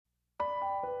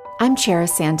I'm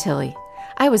Charis Santilli.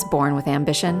 I was born with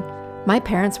ambition. My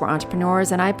parents were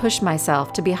entrepreneurs, and I pushed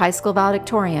myself to be high school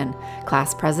valedictorian,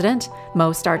 class president,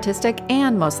 most artistic,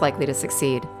 and most likely to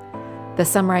succeed. The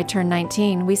summer I turned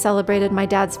 19, we celebrated my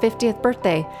dad's 50th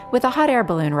birthday with a hot air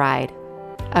balloon ride.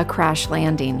 A crash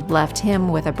landing left him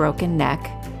with a broken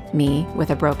neck, me with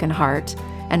a broken heart,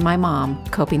 and my mom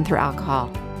coping through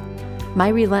alcohol. My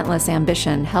relentless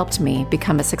ambition helped me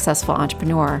become a successful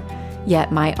entrepreneur,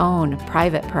 yet my own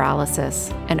private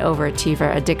paralysis and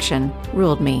overachiever addiction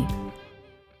ruled me.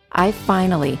 I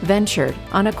finally ventured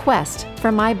on a quest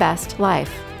for my best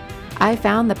life. I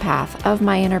found the path of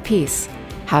my inner peace,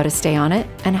 how to stay on it,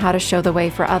 and how to show the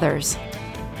way for others.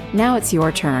 Now it's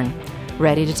your turn.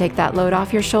 Ready to take that load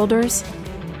off your shoulders?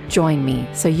 Join me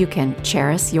so you can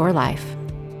cherish your life.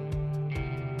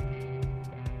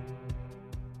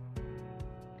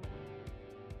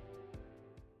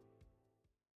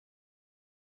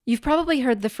 You've probably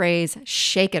heard the phrase,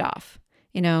 shake it off.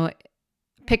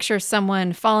 Picture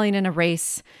someone falling in a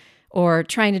race or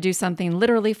trying to do something,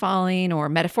 literally falling, or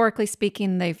metaphorically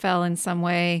speaking, they fell in some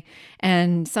way,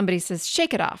 and somebody says,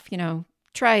 shake it off,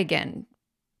 try again.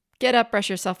 Get up, brush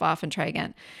yourself off, and try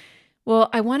again. Well,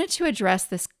 I wanted to address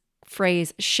this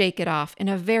phrase, shake it off, in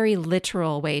a very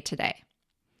literal way today.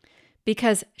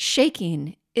 Because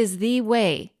shaking is the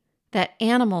way that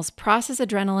animals process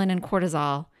adrenaline and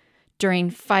cortisol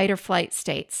during fight or flight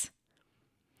states.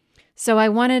 So I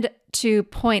wanted to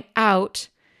point out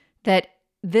that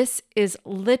this is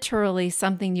literally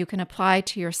something you can apply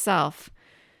to yourself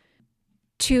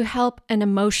to help an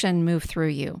emotion move through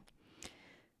you.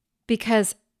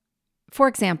 Because, for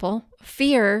example,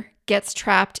 fear gets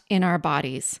trapped in our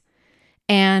bodies.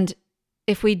 And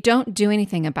if we don't do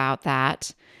anything about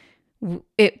that,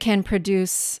 it can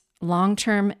produce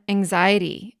long-term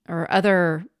anxiety or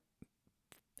other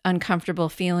uncomfortable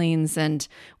feelings and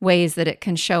ways that it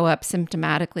can show up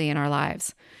symptomatically in our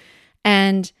lives.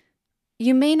 And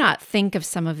you may not think of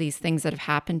some of these things that have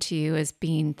happened to you as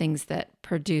being things that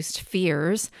produced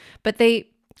fears, but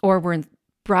or were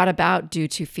brought about due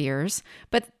to fears,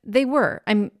 but they were.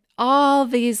 All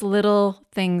these little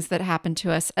things that happen to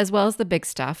us, as well as the big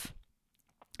stuff,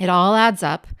 it all adds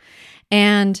up.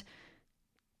 And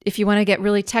if you want to get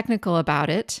really technical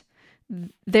about it,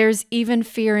 there's even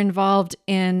fear involved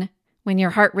in when your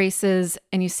heart races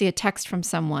and you see a text from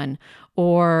someone,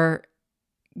 or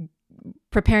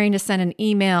preparing to send an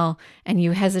email and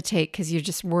you hesitate because you're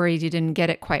just worried you didn't get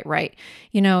it quite right.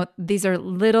 These are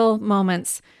little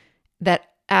moments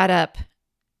that add up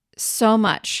so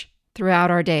much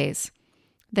throughout our days.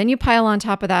 Then you pile on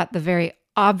top of that the very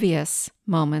obvious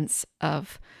moments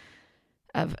of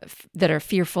that are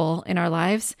fearful in our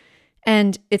lives.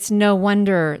 And it's no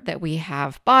wonder that we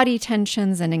have body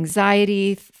tensions, and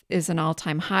anxiety is an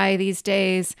all-time high these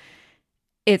days.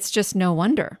 It's just no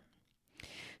wonder.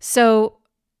 So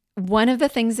one of the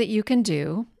things that you can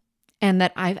do, and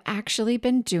that I've actually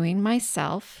been doing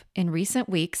myself in recent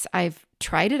weeks, I've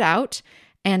tried it out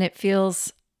and it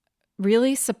feels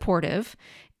really supportive.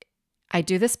 I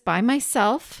do this by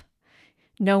myself.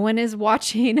 No one is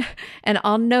watching, and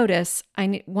I'll notice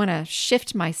I want to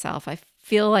shift myself. I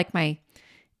feel like my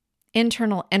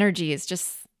internal energy is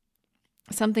just,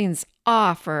 something's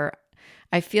off, or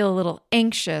I feel a little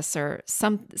anxious, or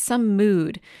some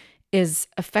mood is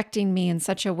affecting me in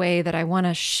such a way that I want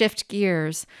to shift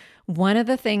gears. One of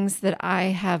the things that I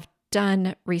have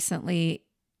done recently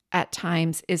at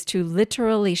times is to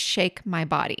literally shake my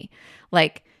body,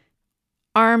 like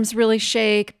arms really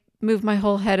shake, move my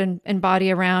whole head and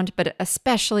body around, but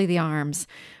especially the arms,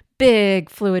 big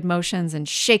fluid motions and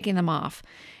shaking them off.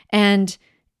 And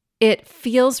it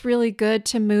feels really good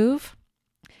to move.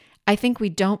 I think we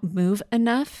don't move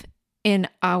enough in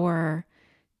our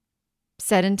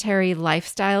sedentary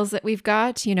lifestyles that we've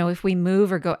got. If we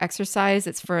move or go exercise,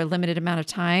 it's for a limited amount of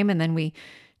time. And then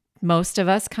most of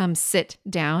us come sit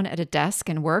down at a desk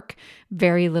and work.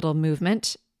 Very little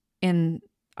movement in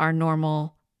our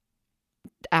normal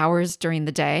hours during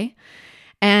the day.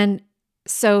 And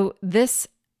so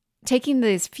taking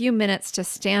these few minutes to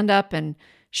stand up and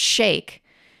shake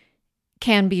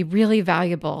can be really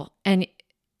valuable. And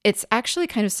it's actually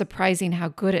kind of surprising how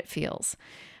good it feels.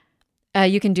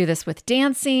 You can do this with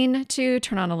dancing too,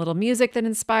 turn on a little music that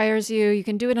inspires you. You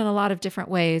can do it in a lot of different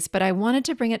ways, but I wanted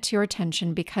to bring it to your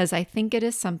attention because I think it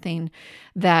is something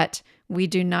that we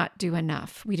do not do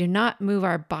enough. We do not move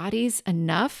our bodies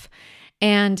enough,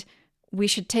 and we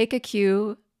should take a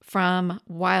cue from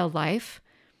wildlife,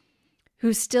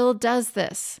 who still does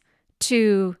this,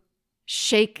 to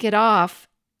shake it off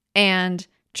and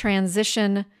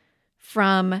transition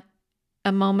from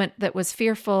a moment that was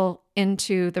fearful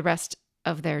into the rest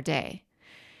of their day.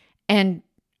 And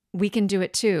we can do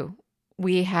it too.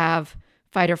 We have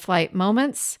fight or flight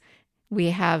moments.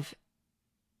 We have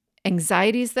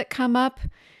anxieties that come up.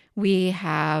 We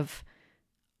have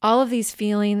all of these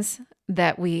feelings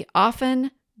that we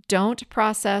often don't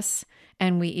process,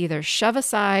 and we either shove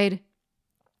aside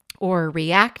or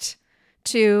react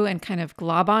to and kind of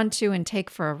glob onto and take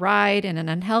for a ride in an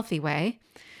unhealthy way.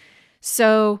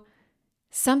 So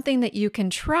something that you can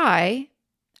try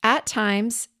at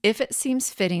times, if it seems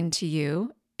fitting to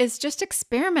you, is just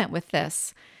experiment with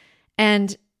this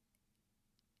and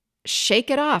shake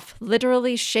it off.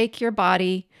 Literally shake your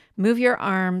body, move your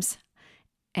arms,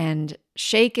 and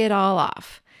shake it all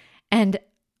off. And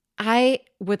I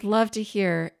would love to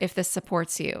hear if this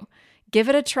supports you. Give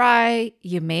it a try.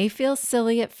 You may feel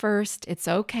silly at first. It's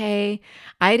okay.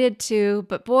 I did too,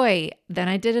 but boy, then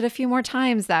I did it a few more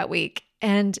times that week,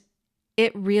 and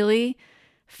it really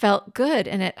felt good,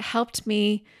 and it helped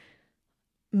me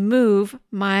move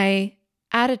my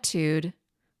attitude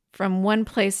from one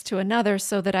place to another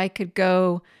so that I could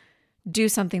go do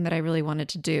something that I really wanted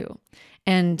to do.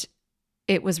 And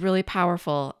it was really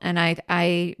powerful. And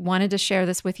I wanted to share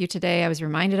this with you today. I was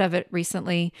reminded of it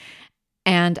recently,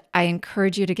 and I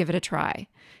encourage you to give it a try.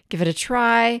 Give it a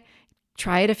try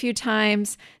it a few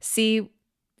times, see,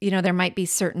 there might be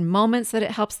certain moments that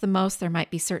it helps the most. There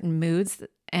might be certain moods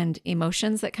and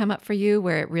emotions that come up for you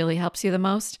where it really helps you the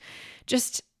most.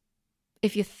 Just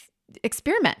if you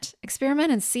experiment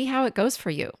and see how it goes for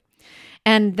you.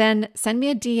 And then send me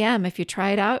a DM. If you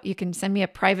try it out, you can send me a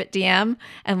private DM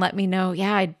and let me know,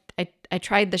 yeah, I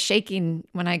tried the shaking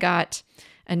when I got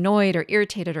annoyed or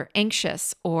irritated or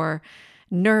anxious or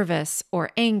nervous or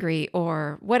angry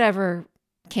or whatever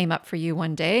came up for you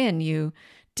one day, and you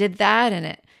did that,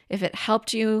 and if it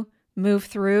helped you move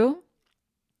through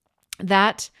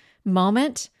that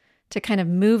moment to kind of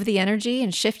move the energy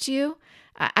and shift you,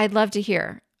 I'd love to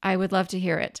hear. I would love to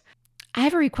hear it. I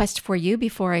have a request for you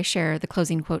before I share the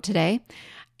closing quote today.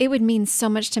 It would mean so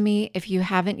much to me if you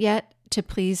haven't yet to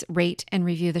please rate and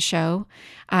review the show.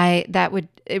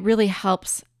 It really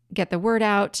helps get the word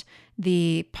out.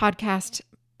 The podcast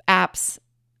apps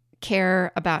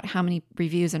care about how many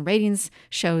reviews and ratings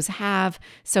shows have,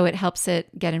 so it helps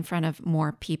it get in front of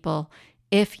more people.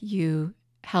 If you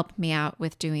help me out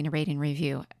with doing a rating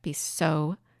review, I'd be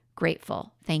so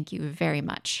grateful. Thank you very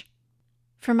much.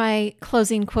 For my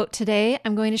closing quote today,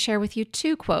 I'm going to share with you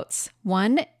two quotes.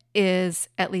 One is,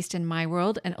 at least in my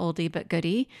world, an oldie but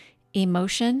goodie.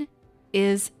 Emotion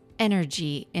is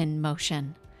energy in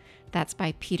motion. That's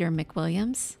by Peter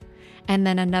McWilliams. And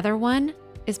then another one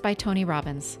is by Tony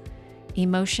Robbins.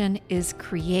 Emotion is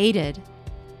created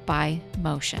by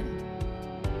motion.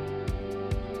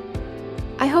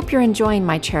 I hope you're enjoying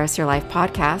my Cherish Your Life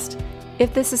podcast.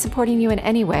 If this is supporting you in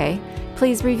any way,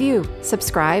 please review,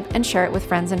 subscribe, and share it with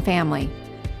friends and family.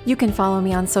 You can follow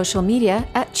me on social media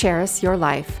at Cherish Your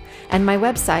Life, and my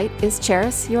website is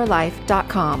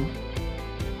cherishyourlife.com.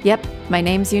 Yep, my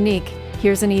name's unique.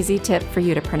 Here's an easy tip for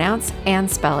you to pronounce and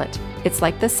spell it. It's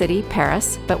like the city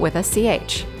Paris, but with a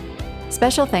CH.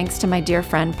 Special thanks to my dear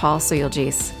friend Paul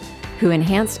Suyelgis, who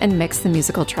enhanced and mixed the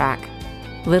musical track.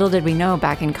 Little did we know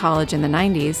back in college in the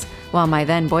 90s, while my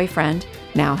then boyfriend,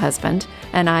 now husband,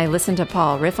 and I listened to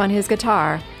Paul riff on his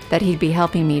guitar, that he'd be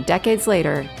helping me decades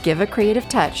later give a creative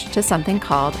touch to something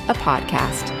called a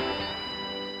podcast.